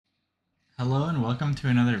Hello and welcome to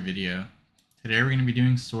another video. Today we're going to be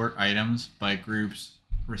doing sort items by groups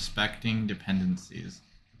respecting dependencies.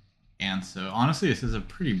 And so honestly this is a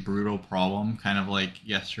pretty brutal problem, kind of like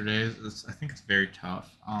yesterday's. I think it's very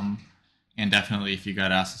tough. And definitely if you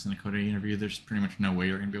got asked this in a coding interview, there's pretty much no way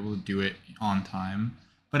you're going to be able to do it on time.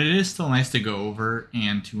 But it is still nice to go over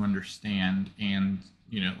and to understand and,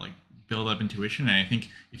 like build up intuition. And I think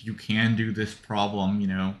if you can do this problem,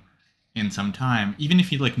 in some time, even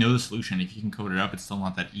if you know the solution, if you can code it up, it's still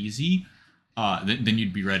not that easy. Then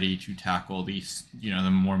you'd be ready to tackle these, the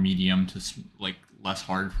more medium to less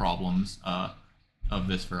hard problems of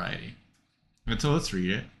this variety. And so let's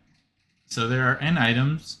read it. So there are n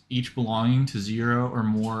items, each belonging to 0 or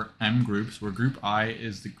more m groups, where group I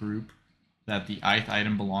is the group that the ith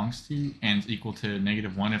item belongs to, and is equal to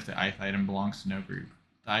 -1 if the ith item belongs to no group.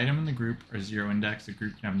 The item and the group are 0 indexed. The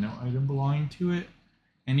group can have no item belonging to it.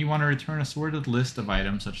 And you want to return a sorted list of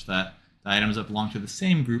items such that the items that belong to the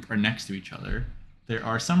same group are next to each other. There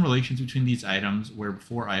are some relations between these items, where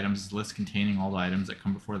before items is a list containing all the items that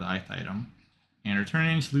come before the ith item. And return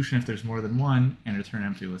any solution if there's more than one, and return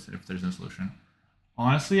empty list if there's no solution.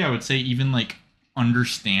 Honestly, I would say even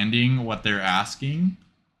understanding what they're asking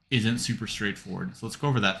isn't super straightforward. So let's go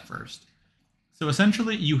over that first. So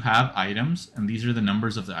essentially you have items, and these are the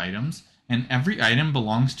numbers of the items, and every item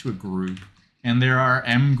belongs to a group. And there are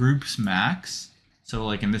m groups max.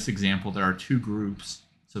 So in this example, there are 2 groups.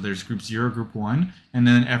 So there's group 0, group 1, and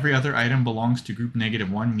then every other item belongs to group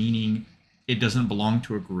 -1, meaning it doesn't belong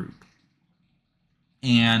to a group.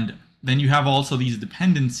 And then you have also these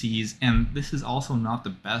dependencies, and this is also not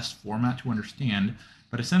the best format to understand,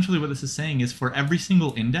 but essentially what this is saying is for every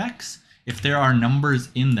single index, if there are numbers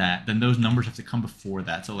in that, then those numbers have to come before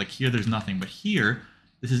that. So here there's nothing, but here,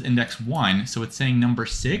 this is index 1, so it's saying number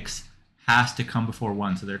 6 has to come before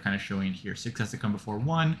 1, so they're kind of showing it here. 6 has to come before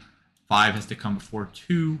 1, 5 has to come before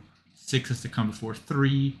 2, 6 has to come before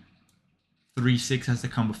 3, 6 has to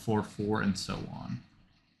come before 4, and so on.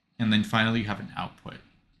 And then finally you have an output.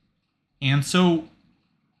 And so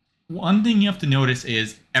one thing you have to notice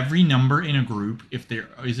is every number in a group, if there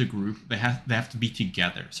is a group, they have to be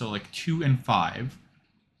together. So 2 and 5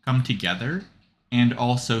 come together, and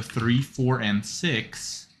also 3, 4, and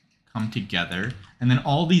 6 come together, and then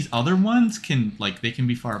all these other ones can they can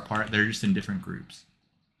be far apart. They're just in different groups.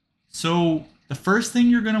 So the first thing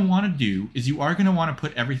you're going to want to do is you are going to want to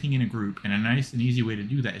put everything in a group, and a nice and easy way to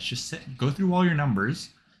do that is just go through all your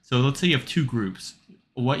numbers. So let's say you have 2 groups.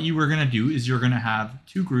 What you were going to do is you're going to have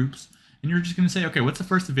 2 groups, and you're just going to say, okay, what's the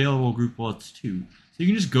first available group? Well, it's 2. So you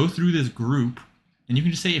can just go through this group, and you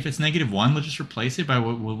can just say if it's -1, let's just replace it by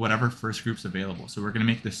whatever first group's available. So we're going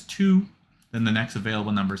to make this 2. Then the next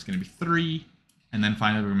available number is going to be 3, and then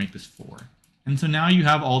finally we're going to make this 4. And so now you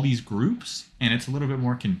have all these groups, and it's a little bit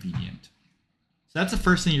more convenient. So that's the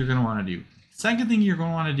first thing you're going to want to do. Second thing you're going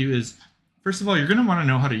to want to do is, first of all, you're going to want to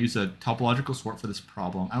know how to use a topological sort for this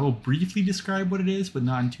problem. I will briefly describe what it is, but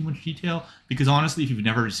not in too much detail, because honestly, if you've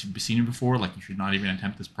never seen it before, you should not even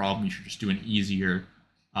attempt this problem. You should just do an easier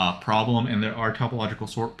problem. And there are topological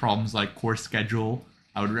sort problems like course schedule.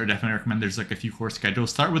 I would definitely recommend there's a few course schedules.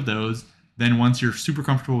 Start with those. Then once you're super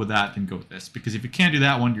comfortable with that, then go with this. Because if you can't do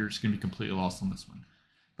that one, you're just going to be completely lost on this one.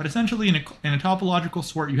 But essentially, in a topological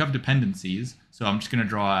sort, you have dependencies. So I'm just going to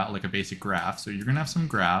draw out a basic graph. So you're going to have some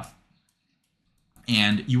graph.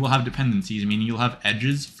 And you will have dependencies, meaning you'll have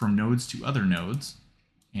edges from nodes to other nodes.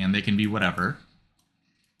 And they can be whatever.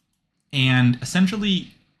 And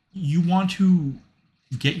essentially, you want to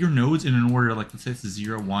get your nodes in an order, let's say it's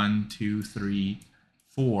 0, 1, 2, 3,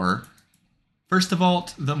 4. First of all,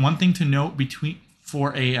 the one thing to note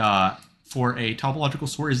for a topological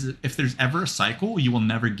sort is that if there's ever a cycle, you will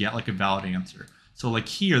never get a valid answer. So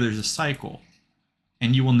here, there's a cycle,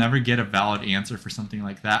 and you will never get a valid answer for something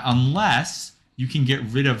like that unless you can get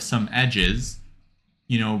rid of some edges,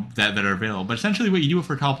 that are available. But essentially, what you do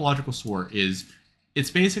for a topological sort is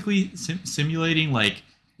it's basically simulating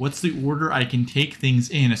what's the order I can take things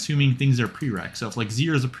in, assuming things are prereq. So if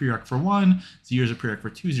 0 is a prereq for 1, 0 is a prereq for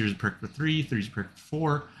 2, 0 is a prereq for 3, 3 is a prereq for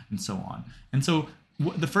 4, and so on. And so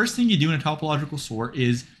the first thing you do in a topological sort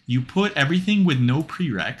is you put everything with no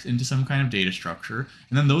prereqs into some kind of data structure,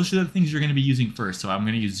 and then those are the things you're going to be using first. So I'm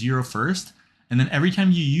going to use 0 first, and then every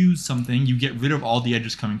time you use something, you get rid of all the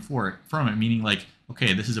edges coming from it, meaning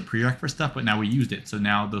okay, this is a prereq for stuff, but now we used it, so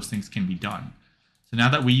now those things can be done. So now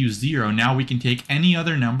that we use 0, now we can take any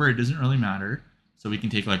other number. It doesn't really matter. So we can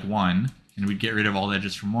take 1, and we get rid of all the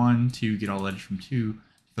edges from 1, 2, get all the edges from 2,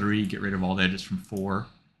 3, get rid of all the edges from 4,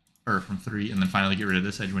 or from 3, and then finally get rid of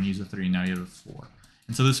this edge when you use a 3, and now you have a 4.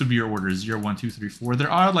 And so this would be your order 0, 1, 2, 3, 4.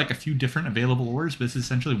 There are like a few different available orders, but this is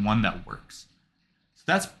essentially one that works. So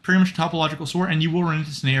that's pretty much topological sort, and you will run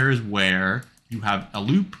into scenarios where you have a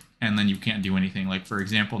loop and then you can't do anything. Like for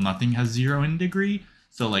example, nothing has 0 in degree.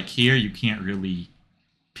 So like here, you can't really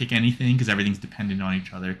pick anything because everything's dependent on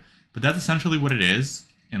each other. But that's essentially what it is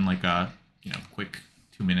in like a quick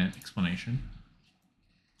 2-minute explanation.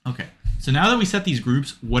 Okay, so now that we set these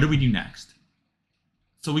groups, what do we do next?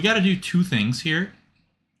 So we got to do two things here.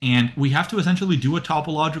 And we have to essentially do a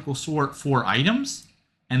topological sort for items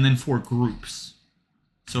and then for groups.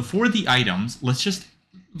 So for the items, let's just,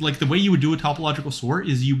 like the way you would do a topological sort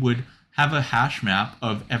is you would have a hash map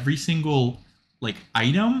of every single like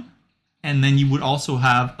item. And then you would also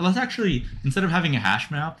have, let's actually, instead of having a hash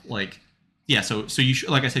map, like, yeah, so you should,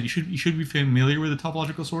 like I said, you should be familiar with the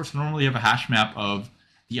topological sort. So normally you have a hash map of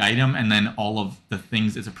the item and then all of the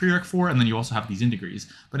things it's a prereq for, and then you also have these integers.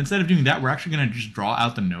 But instead of doing that, we're actually going to just draw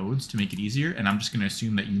out the nodes to make it easier, and I'm just going to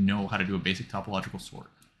assume that you know how to do a basic topological sort.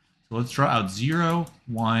 So let's draw out 0,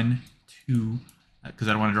 1, 2, because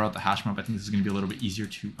I don't want to draw out the hash map. I think this is going to be a little bit easier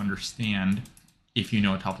to understand if you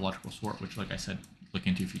know a topological sort, which, like I said, look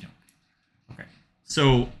into if you don't. Okay,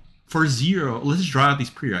 so for 0, let's just draw out these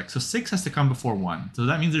prereqs. So 6 has to come before 1, so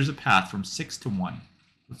that means there's a path from 6 to 1.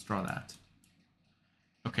 Let's draw that.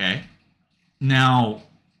 Okay, now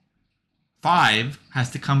 5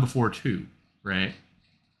 has to come before 2, right?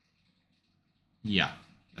 Yeah,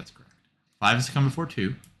 that's correct. 5 has to come before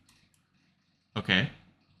 2. Okay,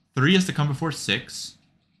 3 has to come before 6.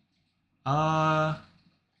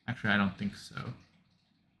 Actually, I don't think so.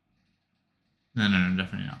 No,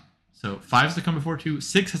 definitely not. So 5 has to come before 2.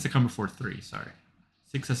 6 has to come before 3, sorry.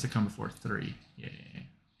 6 has to come before 3. Yeah.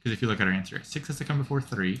 Because if you look at our answer, 6 has to come before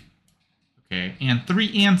 3. Okay, and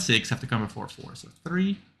 3 and 6 have to come before 4. So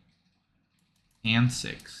 3 and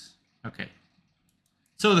 6. Okay.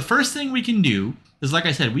 So the first thing we can do is, like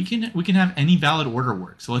I said, we can have any valid order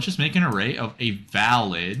work. So let's just make an array of a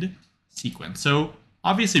valid sequence. So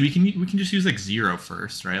obviously we can just use like 0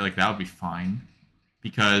 first, right? Like that would be fine.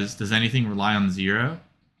 Because does anything rely on 0?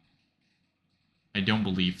 I don't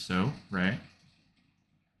believe so, right?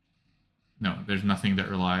 No, there's nothing that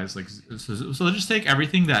relies like so let's just take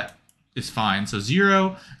everything that is fine. So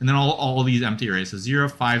 0, and then all these empty arrays. So 0,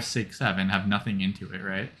 5, 6, 7 have nothing into it,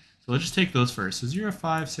 right? So let's just take those first. So 0,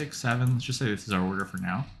 5, 6, 7. Let's just say this is our order for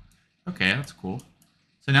now. Okay, that's cool.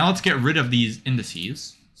 So now let's get rid of these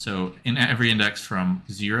indices. So in every index from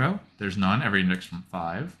 0, there's none. Every index from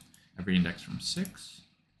 5. Every index from 6.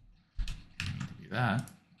 Didn't mean to do that.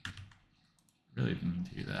 Really didn't mean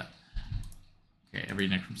to do that. Okay, every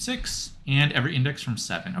index from 6, and every index from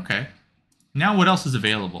 7. Okay. Now what else is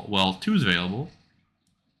available? Well, 2 is available.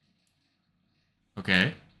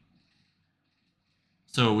 Okay.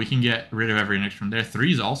 So we can get rid of every index from there.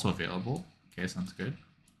 3 is also available. Okay, sounds good.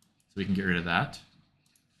 So we can get rid of that.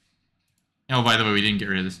 Oh, by the way, we didn't get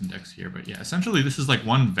rid of this index here, but yeah, essentially this is like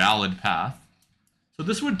one valid path. So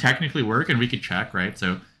this would technically work, and we could check, right?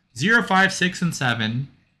 So 0, 5, 6, and 7,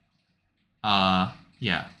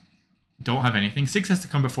 yeah, don't have anything. 6 has to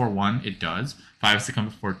come before 1, it does. 5 has to come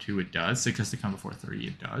before 2, it does. 6 has to come before 3,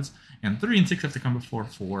 it does. And 3 and 6 have to come before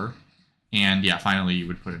 4. And yeah, finally you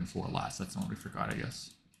would put in 4 last. That's the one we forgot, I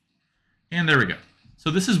guess. And there we go. So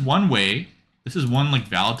this is one way. This is one like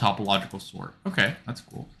valid topological sort. Okay, that's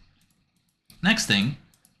cool. Next thing,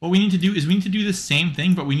 what we need to do is we need to do the same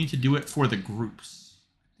thing, but we need to do it for the groups.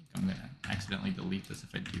 I think I'm going to accidentally delete this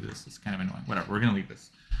if I do this. It's kind of annoying. Whatever, we're going to leave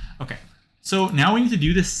this. Okay, so now we need to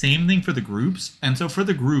do the same thing for the groups. And so for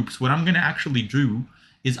the groups, what I'm going to actually do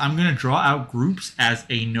is I'm going to draw out groups as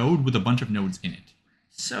a node with a bunch of nodes in it.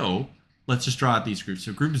 So let's just draw out these groups.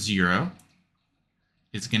 So group 0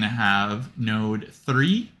 is going to have node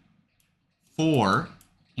 3, 4,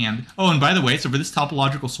 and by the way, so for this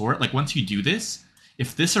topological sort, like once you do this,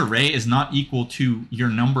 if this array is not equal to your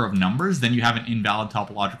number of numbers, then you have an invalid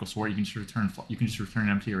topological sort. You can just return an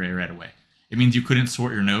empty array right away. It means you couldn't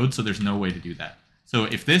sort your nodes, so there's no way to do that. So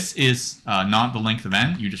if this is not the length of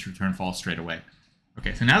n, you just return false straight away.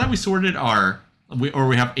 Okay, so now that we sorted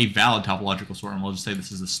we have a valid topological sort, and we'll just say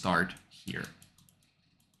this is the start here.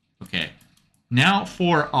 Okay, now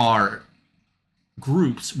for our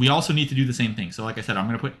groups, we also need to do the same thing. So like I said, I'm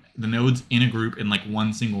going to put the nodes in a group in like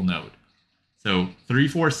one single node. So 3,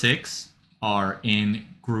 4, 6 are in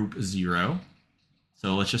group 0.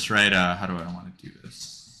 So let's just write, how do I want to do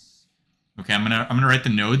this? Okay, I'm gonna write the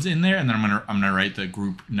nodes in there, and then I'm gonna write the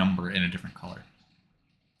group number in a different color.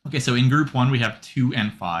 Okay, so in group 1 we have 2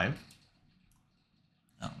 and 5.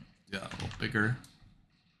 Oh, do that a little bigger.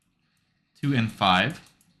 2 and 5.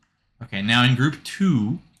 Okay, now in group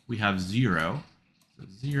 2 we have 0. So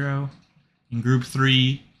 0. In group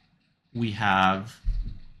 3, we have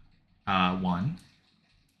 1.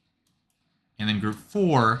 And then group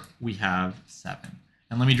 4, we have 7.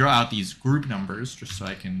 And let me draw out these group numbers just so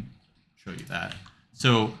I can show you that.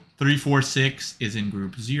 So 3, 4, 6 is in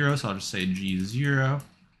group 0, so I'll just say G0.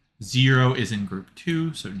 0 is in group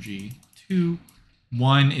 2, so G2.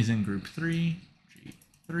 1 is in group 3,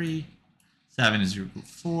 G3. 7 is in group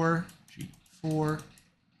 4, G4.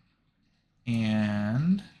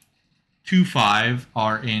 And 2, 5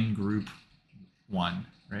 are in group 1,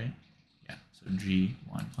 right? Yeah, so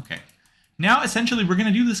G1. Okay. Now, essentially, we're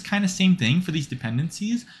going to do this kind of same thing for these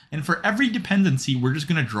dependencies. And for every dependency, we're just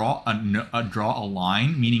going to draw a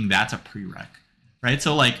line, meaning that's a prereq, right?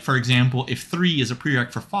 So, like, for example, if 3 is a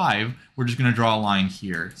prereq for 5, we're just going to draw a line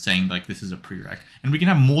here saying, like, this is a prereq. And we can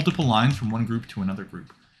have multiple lines from one group to another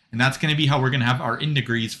group. And that's going to be how we're going to have our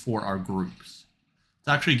indegrees for our groups.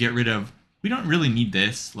 Let's actually get rid of, we don't really need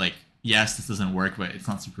this. Like, yes, this doesn't work, but it's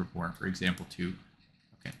not super important for example 2.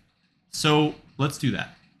 Okay, so let's do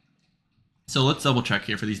that. So let's double check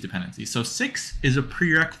here for these dependencies. So 6 is a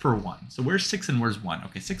prereq for 1. So where's 6 and where's 1?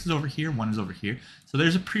 Okay, 6 is over here, 1 is over here. So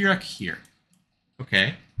there's a prereq here.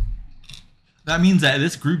 Okay. That means that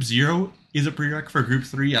this group 0 is a prereq for group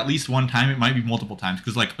 3 at least one time. It might be multiple times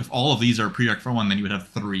because, like, if all of these are a prereq for 1, then you would have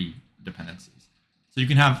 3 dependencies. So you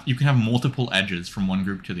can have multiple edges from one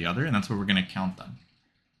group to the other, and that's where we're going to count them.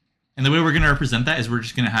 And the way we're going to represent that is we're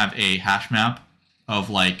just going to have a hash map of,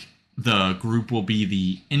 like, the group will be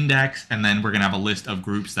the index, and then we're going to have a list of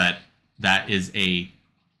groups that is a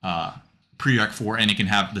prereq for, and it can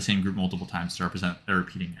have the same group multiple times to represent a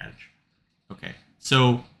repeating edge. Okay,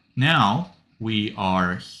 so now we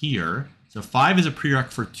are here. So 5 is a prereq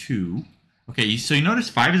for 2. Okay, so you notice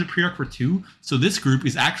 5 is a prereq for 2. So this group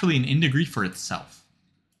is actually an integree for itself.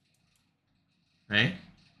 Right?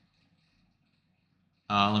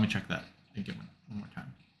 Let me check that again one more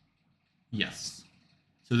time. Yes.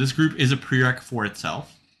 So this group is a prereq for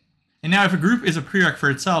itself. And now if a group is a prereq for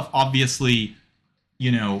itself, obviously,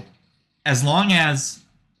 you know, as long as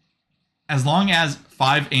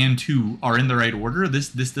 5 and 2 are in the right order, this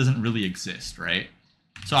doesn't really exist, right?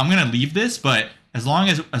 So I'm going to leave this, but as long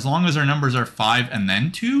as our numbers are 5 and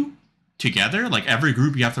then 2 together, like every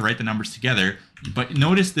group you have to write the numbers together. But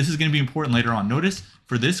notice this is going to be important later on. Notice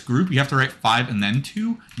for this group you have to write 5 and then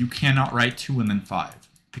 2. You cannot write 2 and then 5.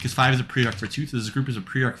 Because 5 is a prereq for 2, so this group is a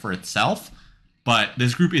prereq for itself. But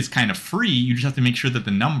this group is kind of free. You just have to make sure that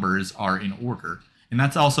the numbers are in order. And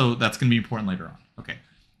that's going to be important later on. Okay.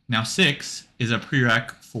 Now 6 is a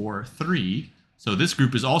prereq for 3. So this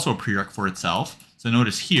group is also a prereq for itself. So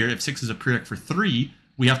notice here, if 6 is a prereq for 3,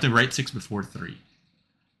 we have to write 6 before 3.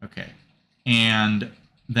 Okay. And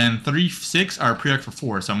then 3, 6 are a prereq for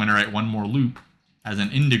 4. So I'm going to write one more loop as an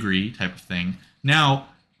integree type of thing. Now,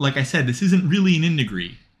 like I said, this isn't really an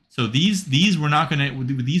integree. So these we're not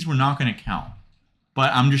gonna count.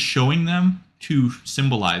 But I'm just showing them to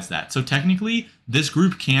symbolize that. So technically, this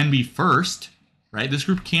group can be first, right? This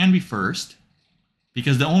group can be first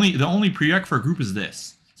because the only prereq for a group is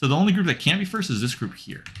this. So the only group that can't be first is this group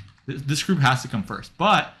here. This group has to come first.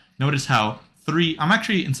 But notice how 3. I'm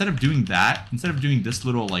actually instead of doing this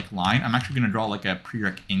little like line, I'm actually gonna draw like a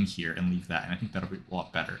prereq in here and leave that, and I think that'll be a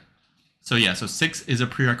lot better. So yeah, so 6 is a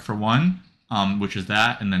prereq for 1, which is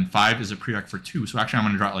that, and then 5 is a prereq for 2. So actually I'm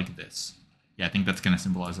going to draw it like this. Yeah, I think that's going to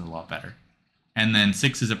symbolize it a lot better. And then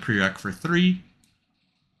 6 is a prereq for 3.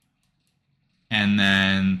 And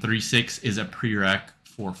then 3, 6 is a prereq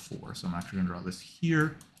for 4. So I'm actually going to draw this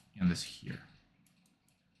here and this here.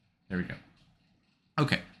 There we go.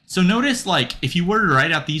 Okay, so notice, like, if you were to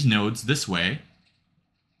write out these nodes this way,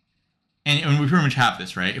 and we pretty much have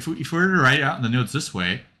this, right? If we were to write out the nodes this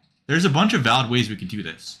way, there's a bunch of valid ways we could do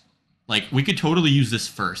this. Like, we could totally use this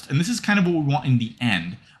first. And this is kind of what we want in the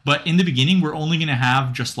end. But in the beginning, we're only going to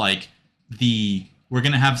have just like we're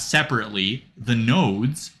going to have separately the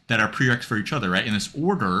nodes that are prereqs for each other, right? In this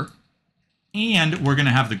order. And we're going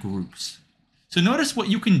to have the groups. So notice what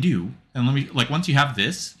you can do. And let me, like, once you have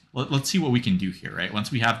this, let's see what we can do here, right?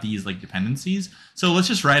 Once we have these like dependencies. So let's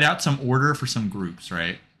just write out some order for some groups,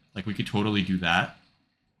 right? Like, we could totally do that.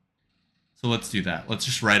 So let's do that. Let's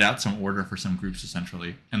just write out some order for some groups,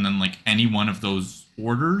 essentially. And then, like, any one of those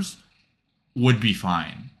orders would be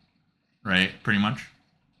fine, right? Pretty much.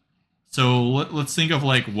 So let's think of,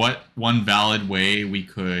 like, what one valid way we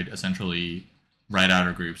could essentially write out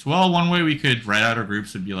our groups. Well, one way we could write out our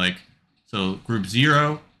groups would be, like, so group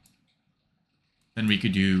 0, then we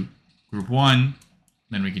could do group 1,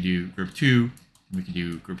 then we could do group 2, then we could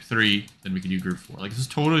do group 3, then we could do group 4. Like, this is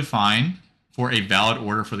totally fine for a valid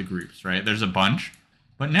order for the groups, right? There's a bunch.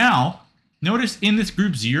 But now, notice in this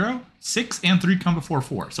group 0, 6 and 3 come before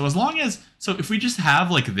 4. So if we just have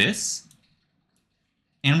like this,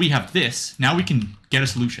 and we have this, now we can get a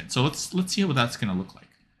solution. So let's see what that's going to look like.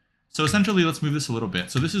 So essentially, let's move this a little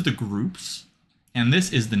bit. So this is the groups, and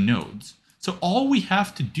this is the nodes. So all we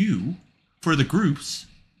have to do for the groups,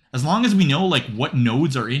 as long as we know like what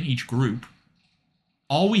nodes are in each group,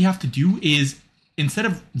 all we have to do is, instead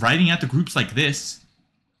of writing out the groups like this,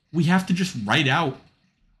 we have to just write out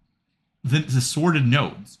the sorted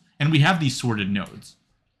nodes. And we have these sorted nodes.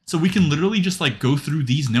 So we can literally just like go through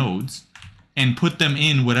these nodes and put them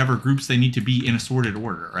in whatever groups they need to be in a sorted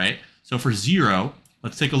order, right? So for 0,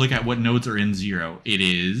 let's take a look at what nodes are in 0. It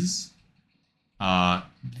is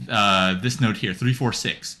this node here, 3, 4,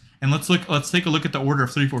 6. And let's take a look at the order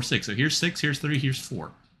of 3, 4, 6. So here's 6, here's 3, here's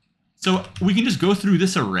 4. So we can just go through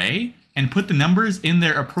this array and put the numbers in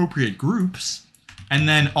their appropriate groups, and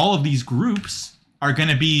then all of these groups are going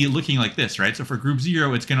to be looking like this, right? So for group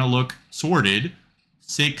 0, it's going to look sorted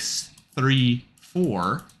 6, 3,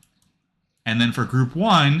 4. And then for group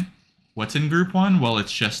 1, what's in group 1? Well,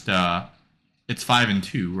 it's just it's 5 and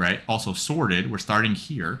 2, right? Also sorted. We're starting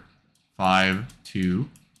here. 5, 2.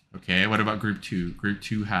 Okay, what about group 2? Group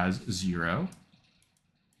 2 has 0.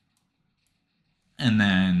 And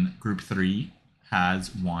then group 3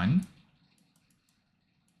 has 1.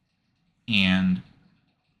 And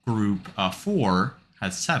group 4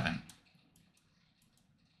 has 7.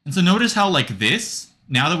 And so notice how like this,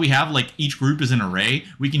 now that we have like each group is an array,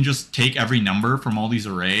 we can just take every number from all these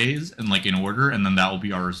arrays and like in order, and then that will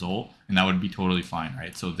be our result, and that would be totally fine,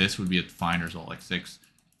 right? So this would be a fine result, like 6,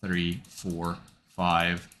 3, 4,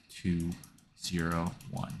 5, 2, 0,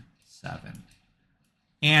 1, 7.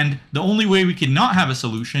 And the only way we can not have a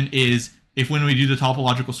solution is if when we do the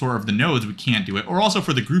topological sort of the nodes, we can't do it. Or also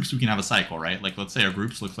for the groups, we can have a cycle, right? Like let's say our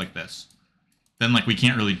groups look like this. Then like we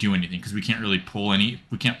can't really do anything because we can't really pull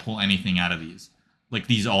anything out of these. Like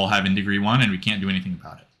these all have in degree 1 and we can't do anything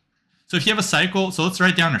about it. So if you have a cycle, so let's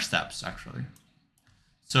write down our steps actually.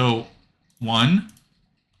 So 1,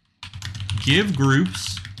 give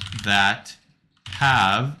groups that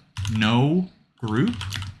have no group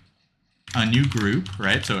a new group,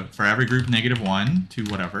 right? So for every group, -1 to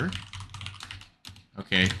whatever.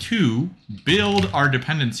 Okay, 2, build our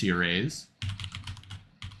dependency arrays.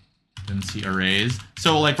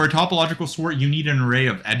 So like for a topological sort, you need an array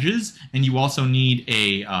of edges, and you also need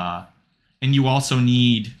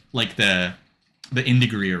like the in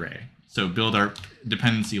degree array. So build our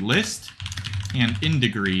dependency list and in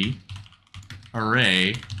degree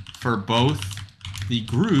array for both the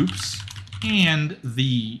groups and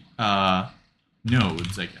the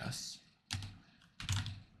nodes, I guess.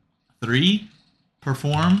 3,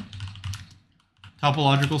 perform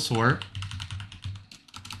topological sort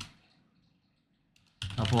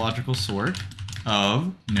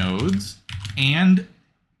of nodes and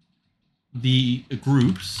the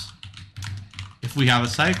groups if we have a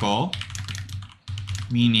cycle,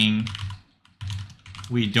 meaning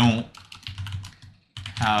we don't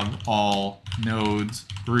have all nodes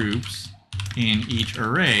groups in each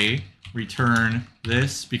array, return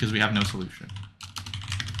this because we have no solution.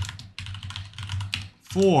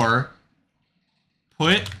 4,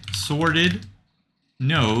 put sorted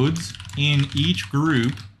nodes in each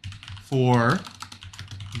group for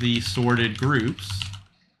the sorted groups.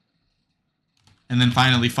 And then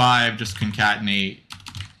finally 5, just concatenate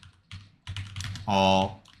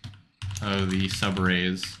all of the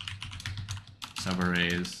subarrays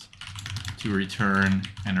to return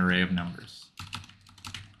an array of numbers.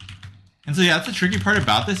 And so yeah, that's the tricky part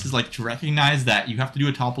about this, is like to recognize that you have to do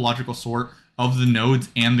a topological sort of the nodes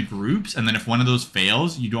and the groups, and then if one of those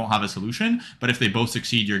fails, you don't have a solution. But if they both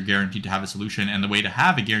succeed, you're guaranteed to have a solution. And the way to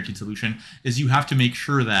have a guaranteed solution is you have to make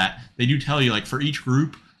sure that they do tell you, like for each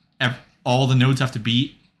group, all the nodes have to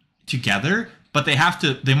be together, but they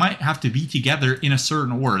might have to be together in a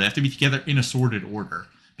certain order. They have to be together in a sorted order,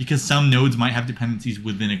 because some nodes might have dependencies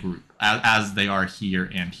within a group, as they are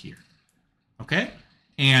here and here. Okay?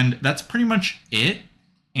 And that's pretty much it.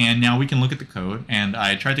 And now we can look at the code, and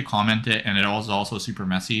I tried to comment it, and it was also super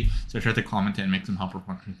messy. So I tried to comment it and make some helper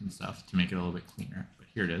functions and stuff to make it a little bit cleaner. But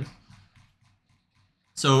here it is.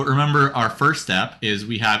 So remember, our first step is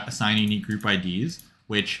we have assign unique group IDs,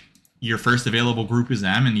 which your first available group is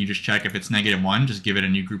M, and you just check if it's -1, just give it a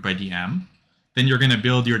new group ID M. Then you're going to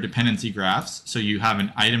build your dependency graphs. So you have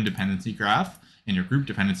an item dependency graph and your group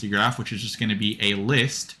dependency graph, which is just going to be a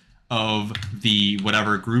list of the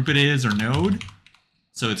whatever group it is or node.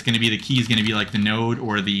 So it's going to be, the key is going to be like the node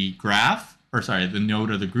or the graph, or sorry, the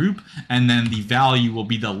node or the group. And then the value will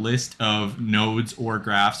be the list of nodes or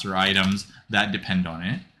graphs or items that depend on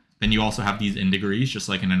it. then you also have these in degrees, just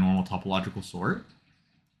like in a normal topological sort.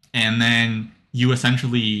 And then you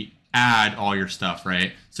essentially add all your stuff,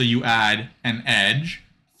 right? So you add an edge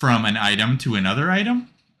from an item to another item.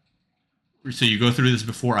 So you go through this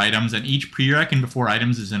before items, and each prereq in before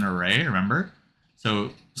items is an array, remember?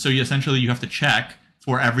 So you essentially you have to check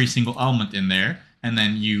for every single element in there, and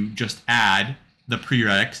then you just add the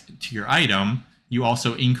prereqs to your item. You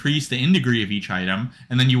also increase the in degree of each item,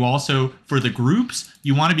 and then you also, for the groups,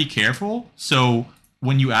 you want to be careful. So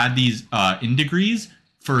when you add these in degrees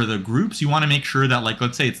for the groups, you want to make sure that, like,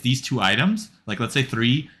 let's say it's these two items, like let's say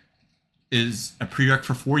 3 is a prereq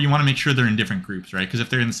for 4, you want to make sure they're in different groups, right? Because if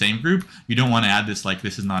they're in the same group, you don't want to add this, like,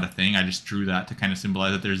 this is not a thing. I just drew that to kind of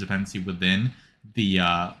symbolize that there's dependency within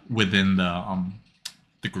the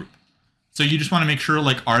group. So you just want to make sure,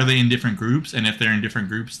 like, are they in different groups? And if they're in different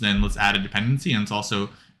groups, then let's add a dependency, and let's also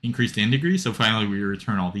increase the in degree. So finally, we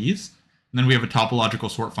return all these. And then we have a topological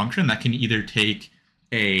sort function that can either take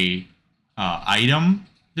a item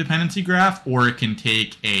dependency graph, or it can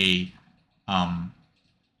take a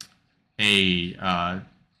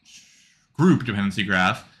group dependency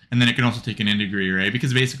graph, and then it can also take an in degree array,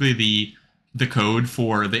 because basically the code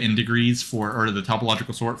for the in degrees or the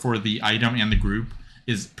topological sort for the item and the group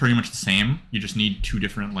is pretty much the same. You just need 2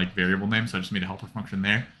 different, like, variable names. So I just made a helper function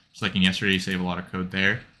there, just like in yesterday. You save a lot of code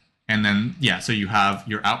there. And then so you have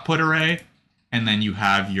your output array, and then you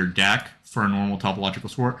have your deck for a normal topological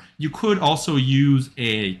sort. You could also use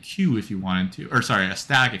a queue if you wanted to, or sorry, a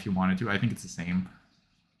stack if you wanted to. I think it's the same.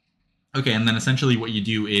 Okay, and then essentially what you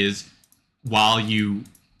do is,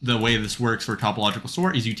 the way this works for topological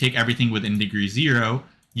sort is you take everything within degree 0,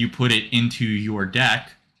 you put it into your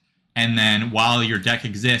deck, and then while your deck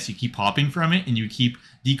exists, you keep hopping from it, and you keep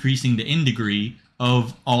decreasing the in degree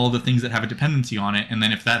of all the things that have a dependency on it. And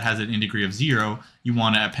then if that has an in degree of 0, you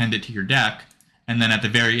want to append it to your deck. And then at the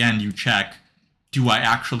very end, you check, do I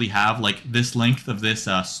actually have, like, this length of this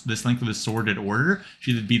sorted order?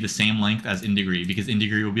 Should it be the same length as in degree? Because in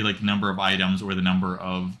degree will be like the number of items or the number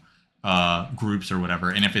of groups or whatever.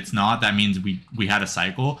 And if it's not, that means we had a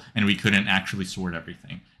cycle and we couldn't actually sort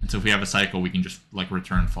everything. And so if we have a cycle, we can just, like,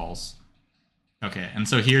 return false. Okay, and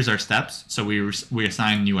so here's our steps. So we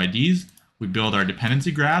assign new IDs, we build our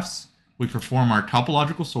dependency graphs, we perform our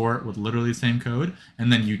topological sort with literally the same code,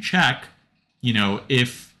 and then you check, you know,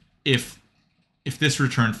 if this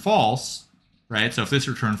returned false, right? So if this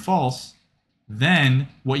returned false, then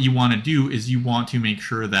what you want to do is you want to make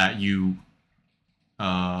sure that you,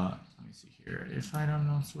 let me see here, if I don't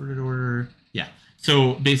know sorted order, yeah.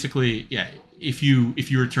 So basically, yeah, if you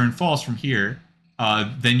return false from here,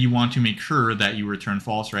 then you want to make sure that you return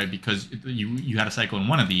false, right? Because you had a cycle in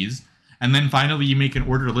one of these. And then finally, you make an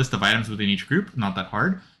ordered list of items within each group, not that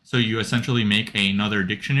hard. So you essentially make another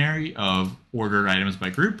dictionary of ordered items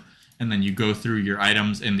by group, and then you go through your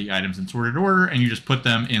items in the items in sorted order, and you just put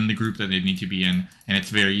them in the group that they need to be in, and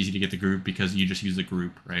it's very easy to get the group because you just use the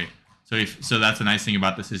group, right? So that's the nice thing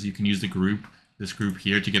about this is you can use the group, this group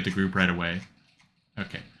here, to get the group right away.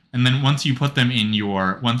 Okay. And then once you put them in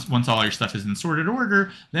your, once all your stuff is in sorted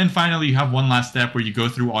order, then finally you have one last step where you go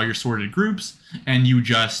through all your sorted groups, and you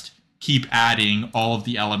just keep adding all of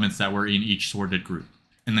the elements that were in each sorted group.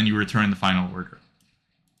 And then you return the final order.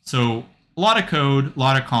 So a lot of code, a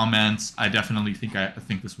lot of comments. I definitely think I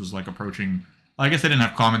think this was like approaching, well, I guess I didn't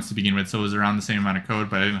have comments to begin with, so it was around the same amount of code,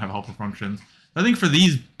 but I didn't have helper functions. I think for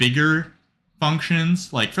these bigger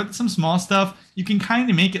functions, like for some small stuff, you can kind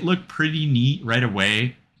of make it look pretty neat right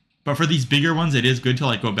away. But for these bigger ones, it is good to,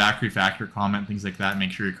 like, go back, refactor, comment, things like that,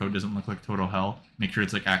 make sure your code doesn't look like total hell. Make sure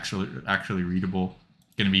it's, like, actually readable.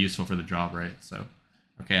 It's going to be useful for the job, right? So,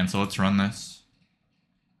 okay, and so let's run this.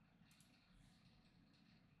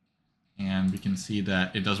 And we can see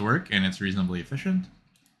that it does work, and it's reasonably efficient.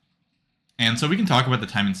 And so we can talk about the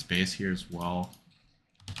time and space here as well.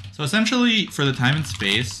 So essentially, for the time and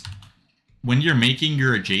space, when you're making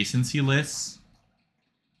your adjacency lists,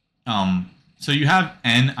 so you have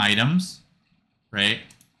n items, right?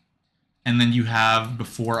 And then you have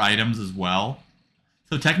before items as well.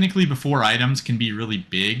 So technically before items can be really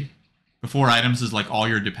big. Before items is like all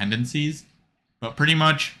your dependencies. But pretty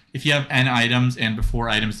much if you have n items and before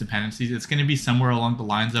items dependencies, it's going to be somewhere along the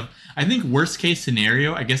lines of, I think worst case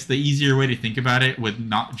scenario, I guess the easier way to think about it would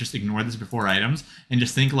not just ignore this before items and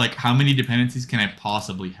just think like how many dependencies can I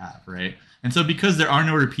possibly have, right? And so because there are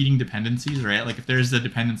no repeating dependencies, right? Like if there's a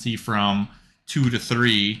dependency from 2 to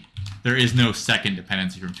 3, there is no second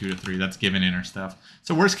dependency from 2 to 3. That's given in our stuff.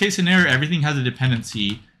 So worst case scenario, everything has a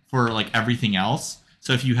dependency for like everything else.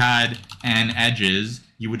 So if you had n edges,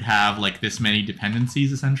 you would have like this many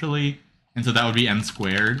dependencies essentially. And so that would be n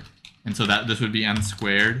squared. and so that this would be n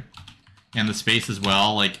squared. And the space as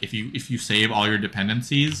well, like if you save all your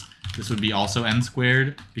dependencies, this would be also n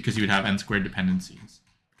squared, because you would have n squared dependencies,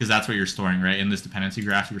 because that's what you're storing, right? In this dependency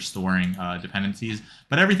graph, you're storing dependencies.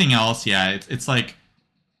 But everything else, yeah, it's like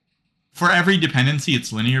for every dependency,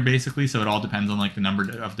 it's linear basically, so it all depends on like the number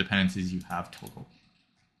of dependencies you have total.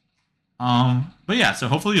 But yeah, so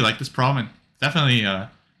hopefully you like this problem. Definitely, I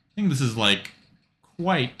think this is like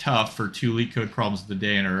quite tough for 2 LeetCode problems of the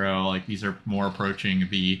day in a row. Like these are more approaching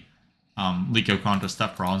the LeetCode contra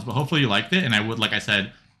stuff problems, but hopefully you liked it. And I would, like I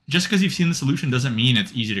said, just because you've seen the solution doesn't mean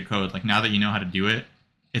it's easy to code. Like now that you know how to do it,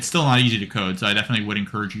 it's still not easy to code. So I definitely would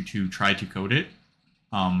encourage you to try to code it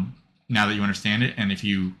now that you understand it. And if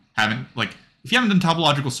you haven't done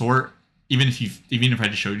topological sort, even if I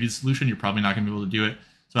just showed you the solution, you're probably not going to be able to do it.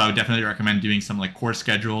 So I would definitely recommend doing some like course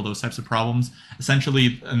schedule, those types of problems.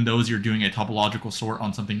 Essentially, in those, you're doing a topological sort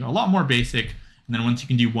on something a lot more basic. And then once you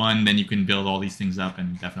can do one, then you can build all these things up.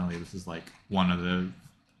 And definitely, this is like one of the,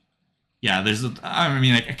 yeah. I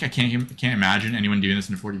mean, I can't imagine anyone doing this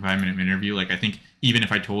in a 45-minute interview. Like I think even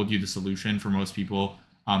if I told you the solution, for most people,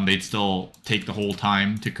 they'd still take the whole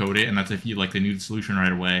time to code it, and that's if they knew the solution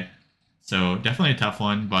right away. So definitely a tough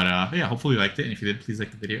one, but yeah, hopefully you liked it. And if you did, please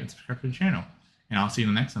like the video and subscribe to the channel. And I'll see you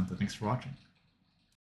in the next one. So thanks for watching.